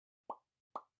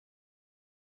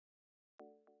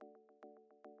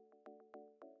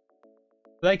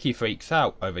Flaky freaks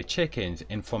out over chickens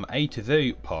in From A to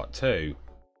Zoo Part 2.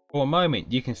 For a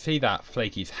moment you can see that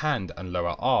Flaky's hand and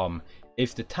lower arm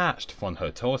is detached from her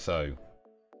torso.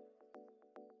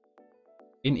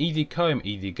 In Easy Come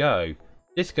Easy Go,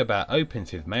 Disco Bear opens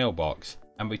his mailbox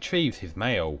and retrieves his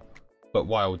mail, but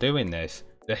while doing this,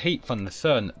 the heat from the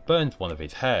sun burns one of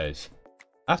his hairs.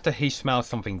 After he smells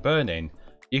something burning,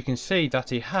 you can see that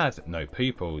he has no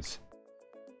pupils.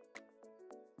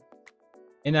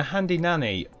 In A Handy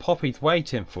Nanny, Poppy's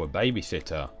waiting for a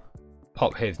babysitter.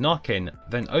 Pop hears knocking,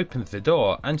 then opens the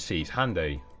door and sees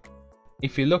Handy.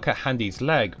 If you look at Handy's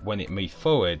leg when it moves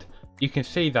forward, you can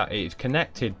see that it is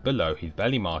connected below his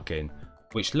belly marking,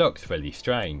 which looks really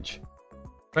strange.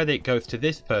 Credit goes to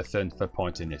this person for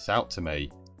pointing this out to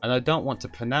me, and I don't want to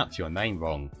pronounce your name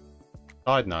wrong.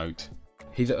 Side note,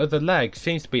 his other leg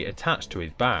seems to be attached to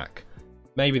his back.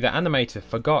 Maybe the animator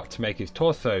forgot to make his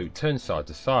torso turn side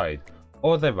to side,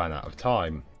 or they ran out of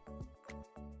time.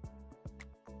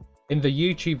 In the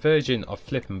YouTube version of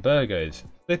Flippin' Burgers,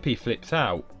 Flippy flips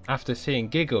out after seeing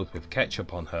Giggles with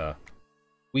ketchup on her.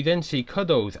 We then see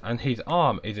Cuddles and his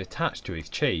arm is attached to his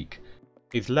cheek.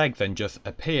 His leg then just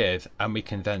appears and we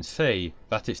can then see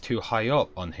that it's too high up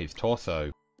on his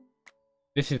torso.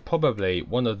 This is probably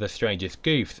one of the strangest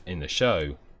goofs in the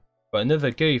show, but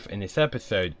another goof in this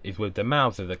episode is with the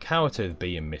mouths of the characters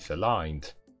being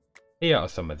misaligned. Here are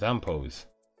some examples.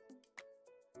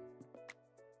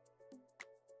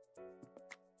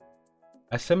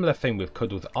 A similar thing with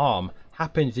Cuddles' arm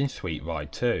happens in Sweet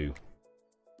Ride 2.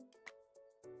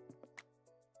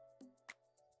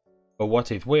 But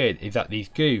what is weird is that these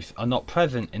goofs are not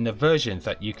present in the versions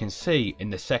that you can see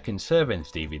in the second Servants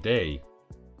DVD,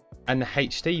 and the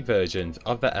HD versions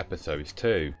of the episodes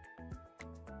too.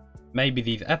 Maybe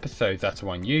these episodes that are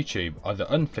on YouTube are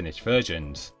the unfinished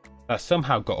versions that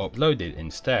somehow got uploaded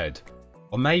instead,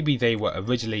 or maybe they were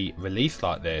originally released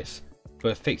like this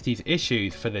but fixed these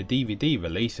issues for the DVD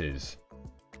releases.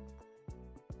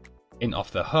 In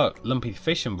Off the Hook, Lumpy's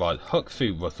fishing rod hooks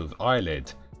through Russell's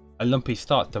eyelid, and Lumpy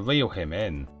starts to reel him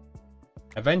in.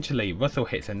 Eventually Russell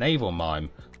hits a naval mine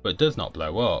but does not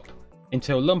blow up,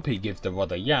 until Lumpy gives the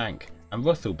rod a yank and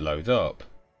Russell blows up.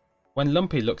 When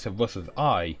Lumpy looks at Russell's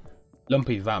eye,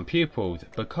 Lumpy's round pupils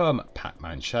become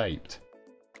Pac-Man shaped.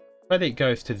 Credit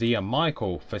goes to Zee and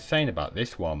Michael for saying about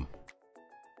this one.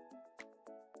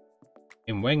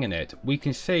 In Winging It, we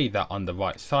can see that on the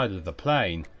right side of the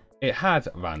plane, it has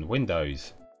round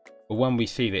windows, but when we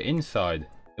see the inside,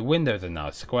 the windows are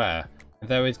now square, and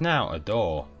there is now a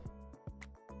door.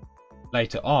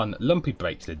 Later on, Lumpy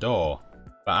breaks the door,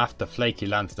 but after Flaky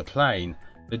lands the plane,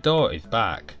 the door is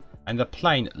back, and the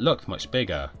plane looks much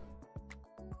bigger.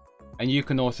 And you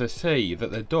can also see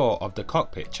that the door of the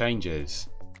cockpit changes.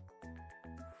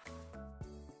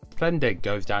 Splendid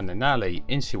goes down an alley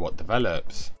into what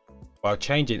develops. While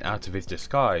changing out of his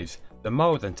disguise, the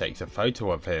mole then takes a photo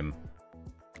of him.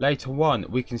 Later on,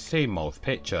 we can see Mole's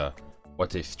picture.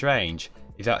 What is strange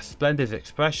is that Splendid's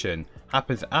expression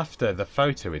happens after the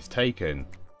photo is taken.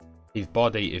 His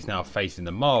body is now facing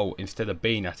the mole instead of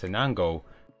being at an angle,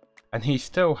 and he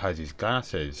still has his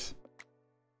glasses.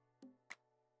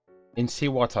 In See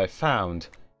What I Found,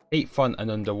 Eat Fun an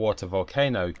underwater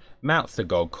volcano melts the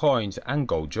gold coins and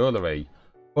gold jewellery,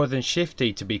 causing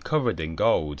Shifty to be covered in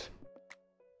gold.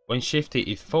 When Shifty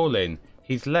is falling,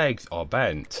 his legs are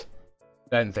bent,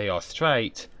 then they are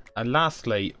straight, and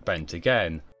lastly bent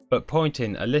again, but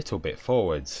pointing a little bit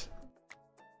forwards.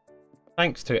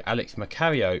 Thanks to Alex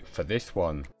Macario for this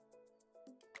one.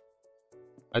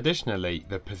 Additionally,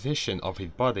 the position of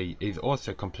his body is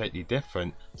also completely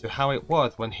different to how it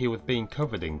was when he was being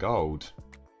covered in gold.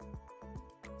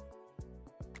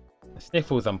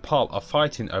 Sniffles and Pop are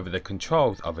fighting over the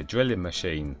controls of a drilling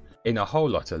machine in A Whole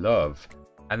Lot of Love,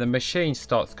 and the machine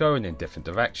starts going in different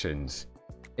directions.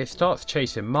 It starts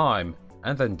chasing Mime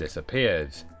and then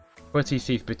disappears, but he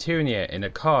sees Petunia in a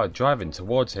car driving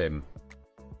towards him.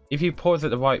 If you pause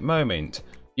at the right moment,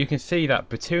 you can see that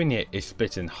Petunia is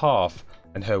split in half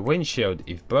and her windshield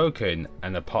is broken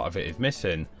and a part of it is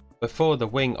missing before the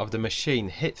wing of the machine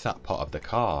hits that part of the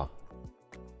car.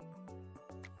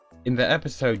 In the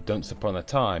episode Once Upon a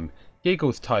Time,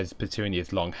 Giggles ties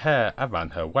Petunia's long hair around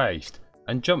her waist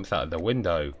and jumps out of the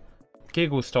window.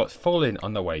 Giggles starts falling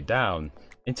on the way down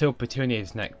until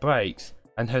Petunia's neck breaks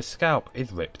and her scalp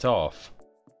is ripped off.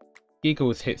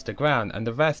 Giggles hits the ground and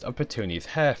the rest of Petunia's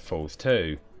hair falls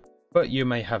too, but you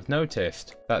may have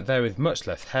noticed that there is much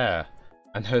less hair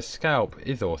and her scalp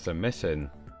is also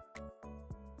missing.